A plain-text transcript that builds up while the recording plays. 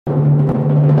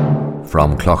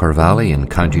From Clocher Valley in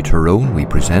County Tyrone we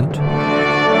present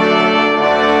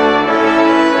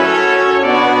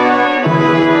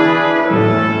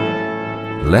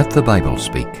Let the Bible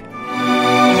Speak.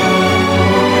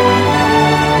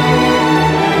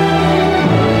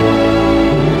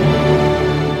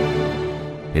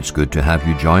 It's good to have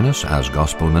you join us as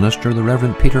Gospel Minister the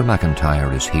Reverend Peter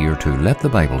McIntyre is here to let the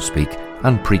Bible speak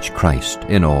and preach Christ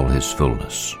in all his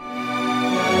fullness.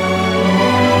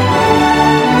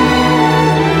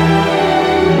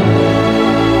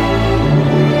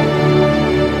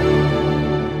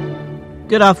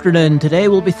 Good afternoon. Today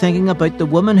we'll be thinking about the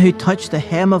woman who touched the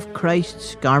hem of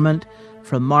Christ's garment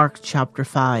from Mark chapter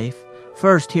 5.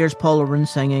 First, here's Paul Owen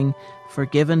singing,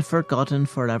 Forgiven, Forgotten,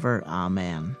 Forever.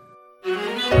 Amen.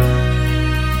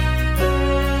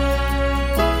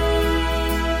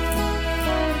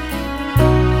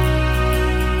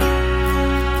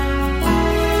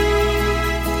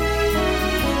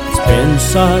 It's been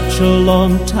such a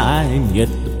long time, yet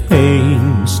the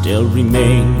pain still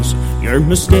remains. Your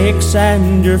mistakes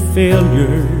and your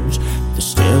failures, they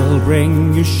still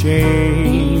bring you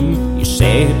shame. You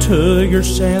say to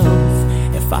yourself,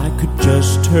 if I could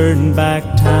just turn back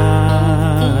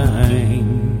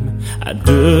time, I'd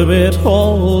do it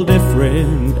all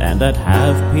different and I'd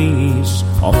have peace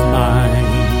of mind.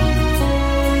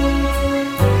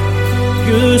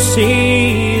 You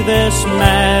see, this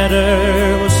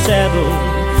matter was settled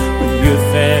when you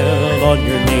fell on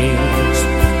your knees,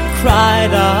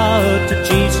 cried out to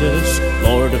Jesus,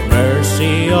 Lord have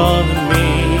mercy on me.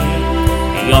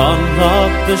 He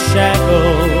unlocked the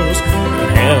shackles that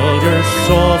held her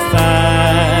so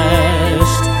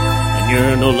fast, and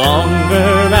you're no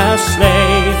longer a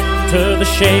slave to the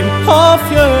shame of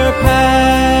your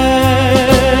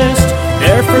past.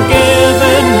 They're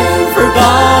forgiven,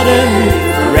 forgotten,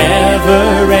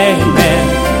 forever, amen.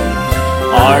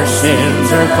 Our sins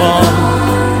are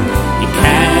gone, you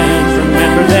can't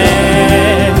remember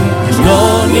them. There's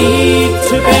no need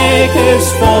to beg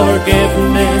his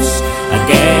forgiveness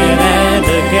again and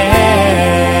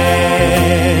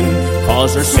again,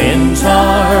 'cause our sins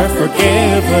are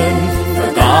forgiven,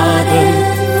 forgotten,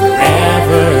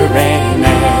 forever,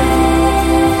 amen.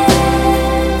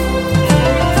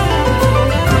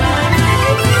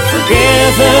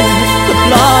 Forgiven, the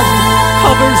blood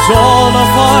covers all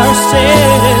of our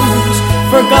sins.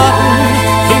 Forgotten,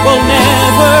 he will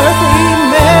never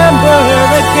remember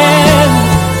again.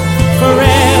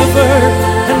 Forever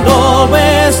and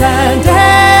always and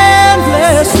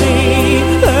endlessly,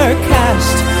 they're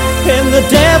cast in the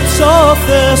depths of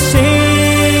the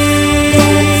sea.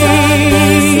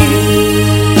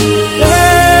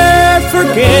 They're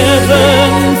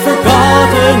forgiven,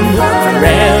 forgotten,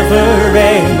 forever,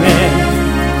 amen.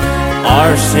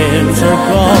 Our sins are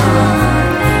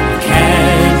gone,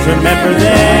 can't remember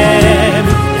them.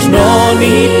 There's no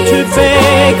need to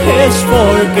beg his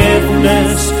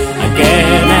forgiveness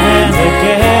again and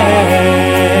again.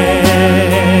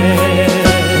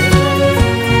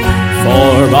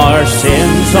 For our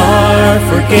sins are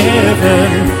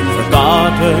forgiven,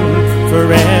 forgotten,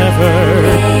 forever.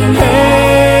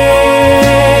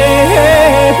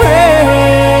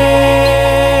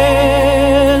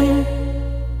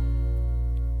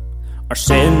 Our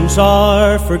sins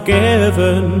are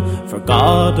forgiven,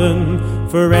 forgotten,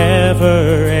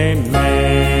 forever, amen.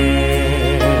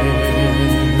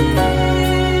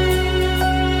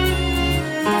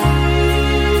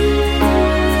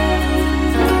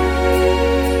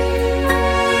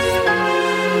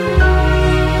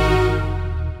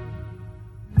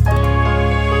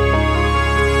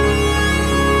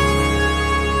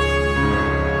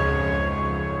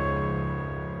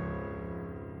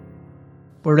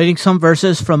 We're reading some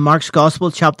verses from Mark's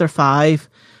Gospel, chapter 5.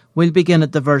 We'll begin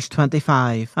at the verse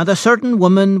 25. And a certain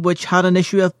woman which had an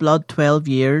issue of blood 12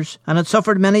 years, and had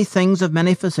suffered many things of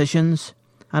many physicians,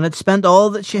 and had spent all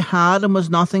that she had, and was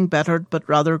nothing bettered, but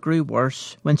rather grew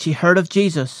worse, when she heard of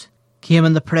Jesus, came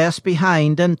in the press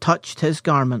behind, and touched his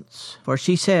garments. For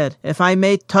she said, If I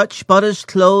may touch but his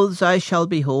clothes, I shall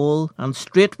be whole. And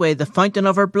straightway the fountain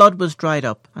of her blood was dried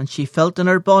up, and she felt in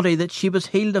her body that she was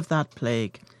healed of that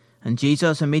plague. And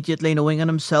Jesus, immediately knowing in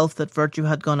himself that virtue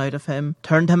had gone out of him,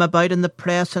 turned him about in the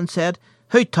press, and said,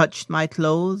 Who touched my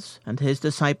clothes? And his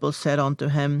disciples said unto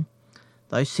him,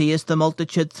 Thou seest the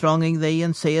multitude thronging thee,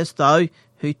 and sayest thou,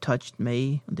 Who touched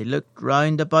me? And he looked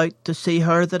round about to see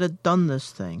her that had done this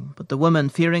thing. But the woman,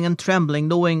 fearing and trembling,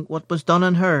 knowing what was done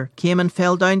in her, came and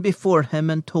fell down before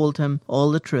him, and told him all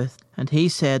the truth. And he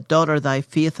said, Daughter, thy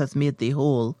faith hath made thee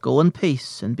whole. Go in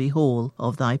peace, and be whole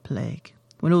of thy plague.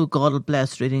 We know God will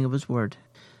bless reading of his word.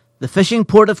 The fishing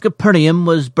port of Capernaum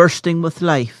was bursting with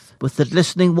life. with the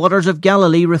glistening waters of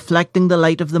Galilee reflecting the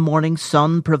light of the morning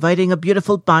sun, providing a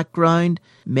beautiful background.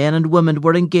 Men and women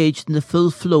were engaged in the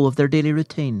full flow of their daily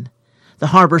routine. The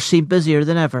harbour seemed busier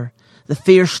than ever. The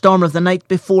fierce storm of the night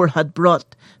before had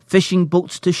brought fishing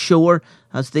boats to shore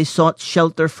as they sought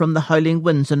shelter from the howling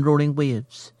winds and roaring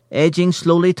waves. Edging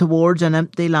slowly towards an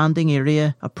empty landing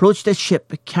area, approached a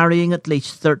ship carrying at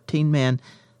least 13 men.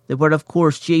 They were, of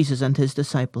course, Jesus and his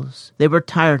disciples. They were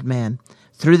tired men.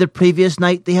 Through the previous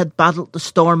night they had battled the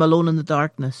storm alone in the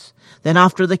darkness. Then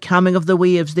after the calming of the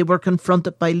waves they were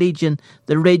confronted by Legion,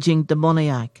 the raging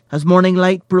demoniac. As morning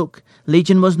light broke,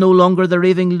 Legion was no longer the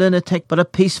raving lunatic but a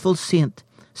peaceful saint,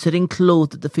 sitting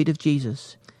clothed at the feet of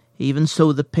Jesus. Even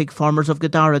so, the pig farmers of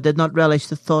Gadara did not relish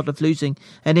the thought of losing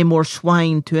any more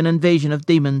swine to an invasion of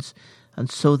demons, and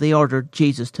so they ordered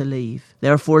Jesus to leave.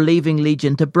 Therefore, leaving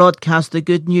Legion to broadcast the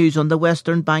good news on the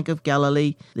western bank of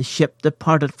Galilee, the ship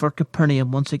departed for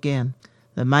Capernaum once again.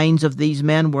 The minds of these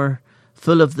men were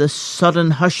full of the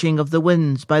sudden hushing of the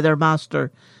winds by their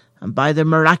master, and by the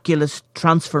miraculous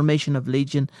transformation of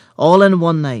Legion, all in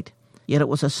one night. Yet it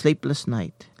was a sleepless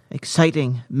night.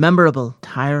 Exciting, memorable,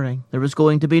 tiring. There was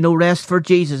going to be no rest for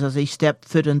Jesus as he stepped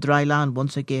foot on dry land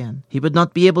once again. He would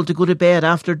not be able to go to bed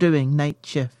after doing night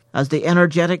shift. As the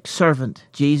energetic servant,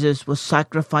 Jesus was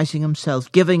sacrificing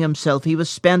himself, giving himself. He was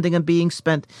spending and being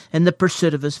spent in the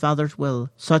pursuit of his Father's will.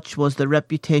 Such was the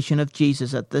reputation of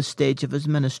Jesus at this stage of his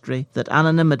ministry that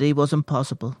anonymity was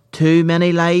impossible. Too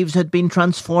many lives had been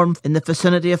transformed in the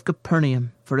vicinity of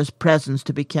Capernaum for his presence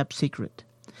to be kept secret.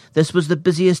 This was the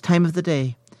busiest time of the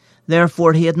day.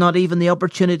 Therefore he had not even the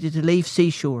opportunity to leave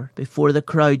seashore before the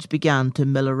crowds began to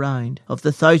mill around. Of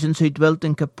the thousands who dwelt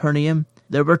in Capernaum,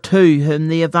 there were two whom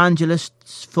the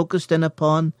evangelists focused in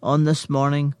upon on this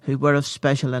morning who were of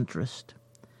special interest.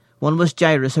 One was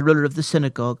Jairus, a ruler of the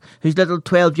synagogue, whose little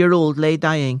 12-year-old lay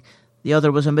dying. The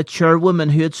other was a mature woman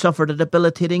who had suffered a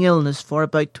debilitating illness for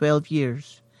about 12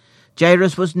 years.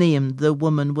 Jairus was named, the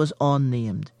woman was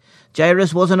unnamed.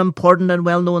 Jairus was an important and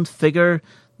well-known figure.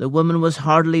 The woman was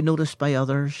hardly noticed by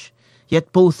others,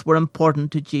 yet both were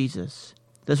important to Jesus.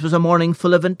 This was a morning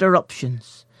full of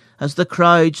interruptions. As the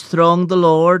crowds thronged the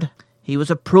Lord, he was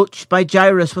approached by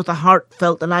Jairus with a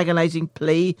heartfelt and agonizing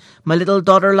plea. My little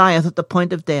daughter lieth at the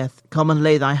point of death. Come and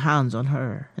lay thy hands on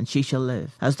her, and she shall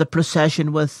live. As the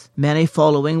procession with many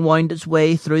following wound its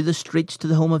way through the streets to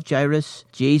the home of Jairus,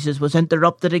 Jesus was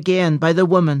interrupted again by the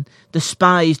woman,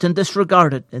 despised and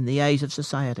disregarded in the eyes of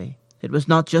society. It was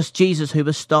not just Jesus who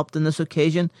was stopped on this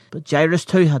occasion, but Jairus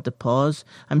too had to pause.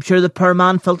 I'm sure the poor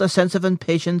man felt a sense of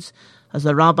impatience as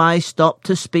the rabbi stopped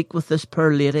to speak with this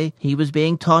poor lady. He was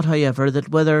being taught, however, that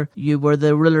whether you were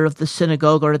the ruler of the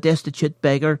synagogue or a destitute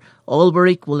beggar, all were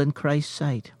equal in Christ's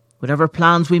sight. Whatever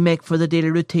plans we make for the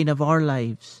daily routine of our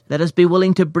lives, let us be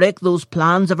willing to break those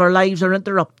plans if our lives are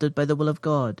interrupted by the will of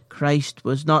God. Christ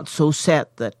was not so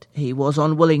set that he was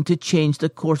unwilling to change the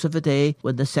course of a day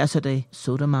when necessity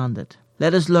so demanded.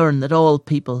 Let us learn that all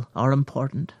people are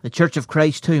important. The Church of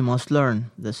Christ too must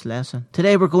learn this lesson.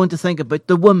 Today we're going to think about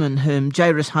the woman whom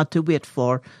Jairus had to wait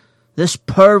for. This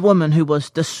poor woman who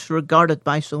was disregarded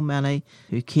by so many,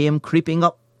 who came creeping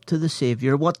up to the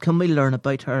Saviour. What can we learn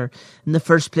about her? In the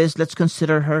first place, let's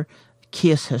consider her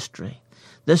case history.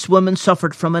 This woman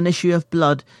suffered from an issue of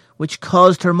blood which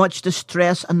caused her much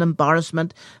distress and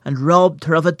embarrassment and robbed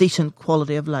her of a decent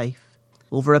quality of life.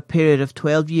 Over a period of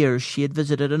 12 years she had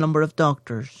visited a number of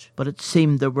doctors, but it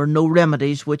seemed there were no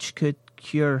remedies which could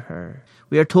cure her.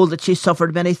 We are told that she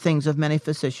suffered many things of many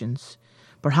physicians.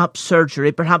 Perhaps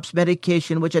surgery, perhaps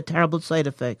medication which had terrible side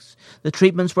effects. The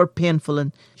treatments were painful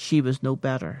and she was no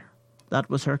better. That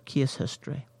was her case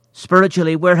history.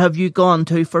 Spiritually, where have you gone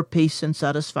to for peace and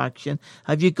satisfaction?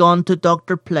 Have you gone to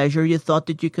Dr. Pleasure? You thought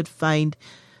that you could find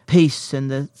peace in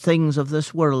the things of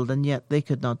this world, and yet they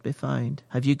could not be found.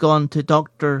 Have you gone to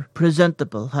Dr.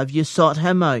 Presentable? Have you sought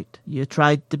him out? You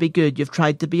tried to be good, you've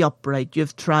tried to be upright,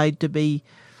 you've tried to be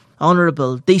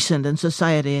honourable, decent in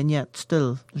society, and yet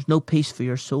still there's no peace for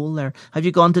your soul there. Have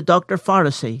you gone to Dr.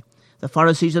 Pharisee? The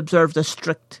Pharisees observed a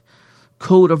strict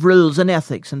code of rules and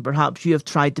ethics, and perhaps you have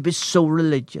tried to be so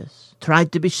religious,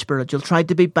 tried to be spiritual, tried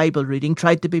to be Bible reading,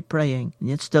 tried to be praying, and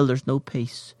yet still there's no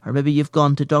peace. Or maybe you've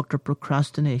gone to Dr.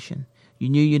 Procrastination. You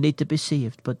knew you need to be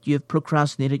saved, but you've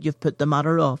procrastinated, you've put the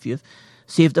matter off, you've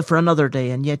saved it for another day,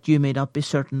 and yet you may not be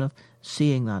certain of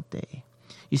seeing that day.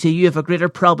 You see, you have a greater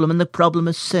problem, and the problem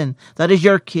is sin. That is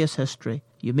your case history.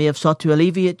 You may have sought to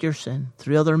alleviate your sin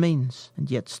through other means, and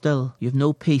yet still you have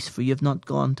no peace, for you have not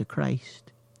gone to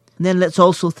Christ. And then let's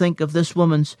also think of this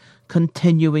woman's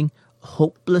continuing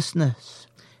hopelessness.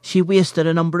 She wasted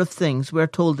a number of things. We're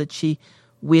told that she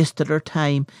wasted her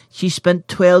time. She spent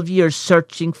 12 years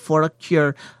searching for a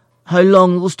cure. How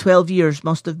long those 12 years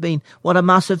must have been. What a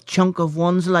massive chunk of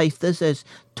one's life this is.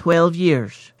 12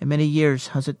 years. How many years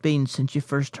has it been since you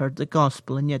first heard the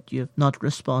gospel, and yet you have not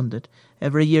responded?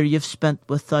 Every year you've spent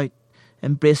without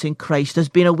embracing Christ has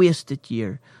been a wasted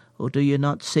year. Oh, do you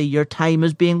not see your time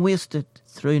is being wasted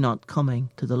through not coming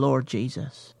to the Lord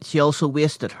Jesus? She also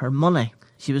wasted her money.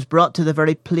 She was brought to the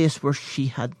very place where she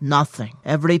had nothing.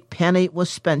 Every penny was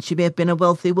spent. She may have been a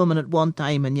wealthy woman at one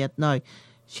time, and yet now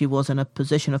she was in a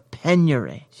position of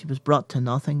penury. She was brought to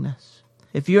nothingness.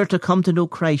 If you are to come to know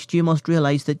Christ, you must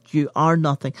realize that you are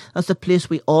nothing. That's the place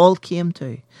we all came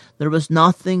to. There was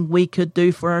nothing we could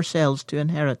do for ourselves to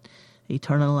inherit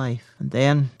eternal life. And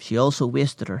then she also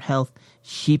wasted her health.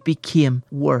 She became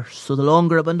worse. So the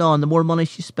longer it went on, the more money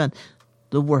she spent,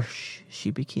 the worse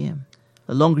she became.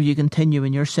 The longer you continue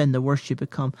in your sin, the worse you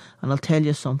become. And I'll tell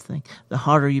you something, the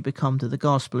harder you become to the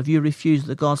gospel. If you refuse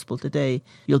the gospel today,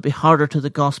 you'll be harder to the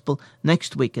gospel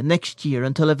next week and next year,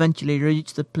 until eventually you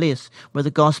reach the place where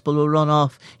the gospel will run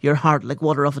off your heart like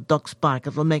water off a duck's back.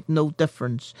 It will make no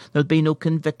difference. There'll be no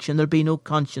conviction. There'll be no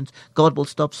conscience. God will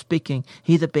stop speaking.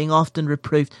 He that being often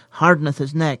reproved hardeneth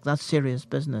his neck. That's serious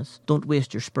business. Don't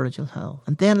waste your spiritual health.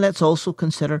 And then let's also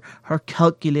consider her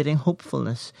calculating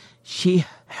hopefulness. She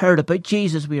heard about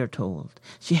Jesus, we are told.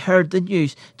 She heard the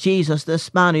news. Jesus,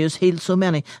 this man who has healed so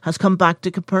many, has come back to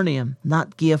Capernaum. And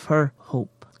that gave her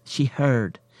hope. She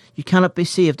heard. You cannot be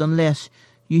saved unless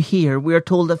you hear. We are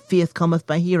told that faith cometh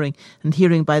by hearing, and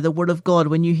hearing by the word of God.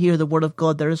 When you hear the word of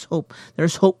God, there is hope. There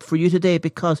is hope for you today,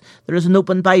 because there is an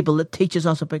open Bible that teaches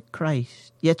us about Christ.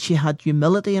 Yet she had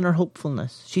humility in her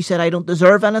hopefulness. She said, I don't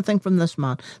deserve anything from this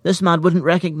man. This man wouldn't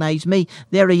recognize me.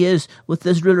 There he is with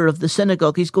this ruler of the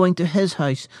synagogue. He's going to his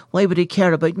house. Why would he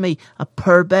care about me? A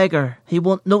poor beggar. He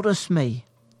won't notice me.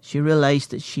 She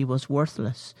realized that she was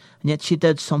worthless, and yet she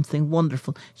did something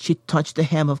wonderful. She touched the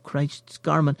hem of Christ's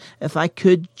garment. If I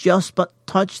could just but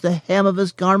touch the hem of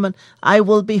his garment, I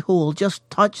will be whole. Just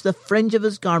touch the fringe of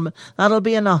his garment. That'll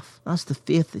be enough. That's the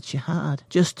faith that she had.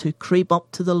 Just to creep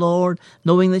up to the Lord,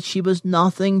 knowing that she was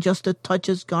nothing, just to touch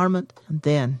his garment, and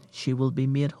then she will be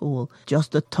made whole.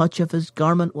 Just a touch of his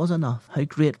garment was enough. How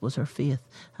great was her faith.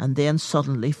 And then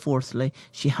suddenly, fourthly,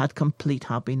 she had complete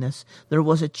happiness. There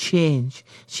was a change.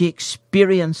 She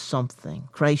experienced something.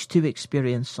 Christ too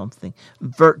experienced something.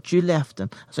 Virtue left him.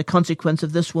 As a consequence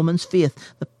of this woman's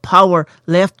faith, the power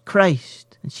left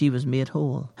Christ, and she was made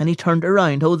whole. And he turned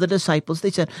around. Oh, the disciples,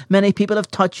 they said, many people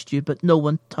have touched you, but no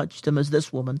one touched him as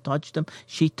this woman touched him.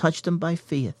 She touched him by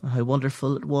faith. And how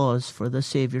wonderful it was for the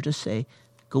Saviour to say,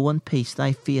 go in peace,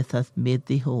 thy faith hath made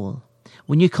thee whole.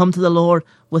 When you come to the Lord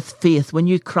with faith, when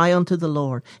you cry unto the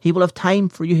Lord, he will have time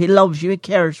for you. He loves you. He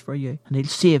cares for you. And he'll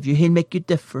save you. He'll make you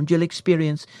different. You'll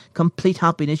experience complete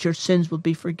happiness. Your sins will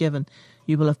be forgiven.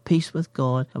 You will have peace with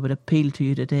God. I would appeal to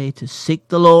you today to seek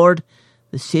the Lord,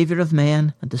 the Saviour of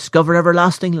men, and discover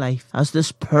everlasting life, as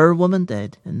this poor woman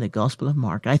did in the Gospel of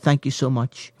Mark. I thank you so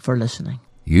much for listening.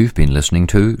 You've been listening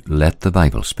to Let the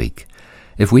Bible Speak.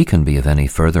 If we can be of any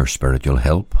further spiritual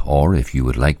help, or if you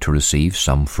would like to receive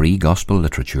some free gospel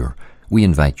literature, we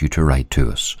invite you to write to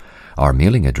us. Our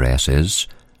mailing address is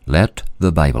Let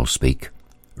the Bible Speak,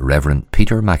 Reverend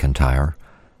Peter McIntyre,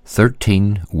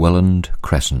 13 Willand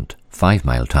Crescent, 5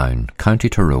 Mile Town, County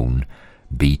Tyrone,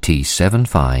 BT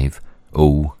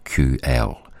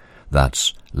 750QL.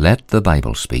 That's Let the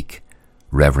Bible Speak,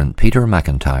 Reverend Peter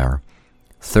McIntyre,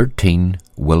 13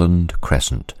 Willand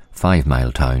Crescent, 5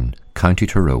 Mile Town, County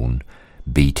Tyrone,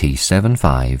 BT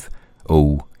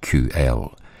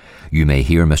 750QL. You may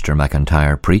hear Mr.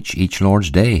 McIntyre preach each Lord's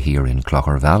Day here in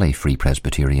Clocher Valley Free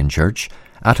Presbyterian Church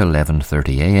at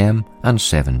 11:30 a.m. and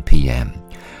 7 p.m.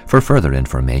 For further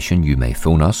information, you may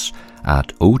phone us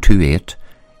at 028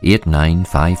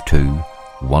 8952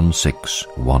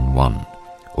 1611.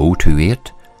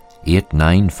 028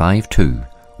 8952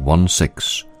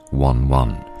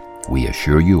 1611. We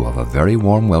assure you of a very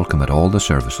warm welcome at all the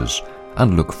services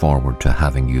and look forward to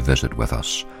having you visit with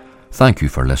us. Thank you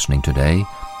for listening today.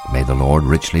 May the Lord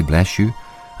richly bless you,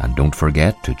 and don't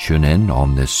forget to tune in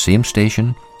on this same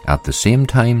station at the same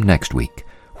time next week,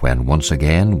 when once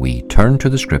again we turn to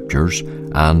the Scriptures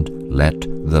and let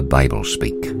the Bible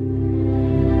speak.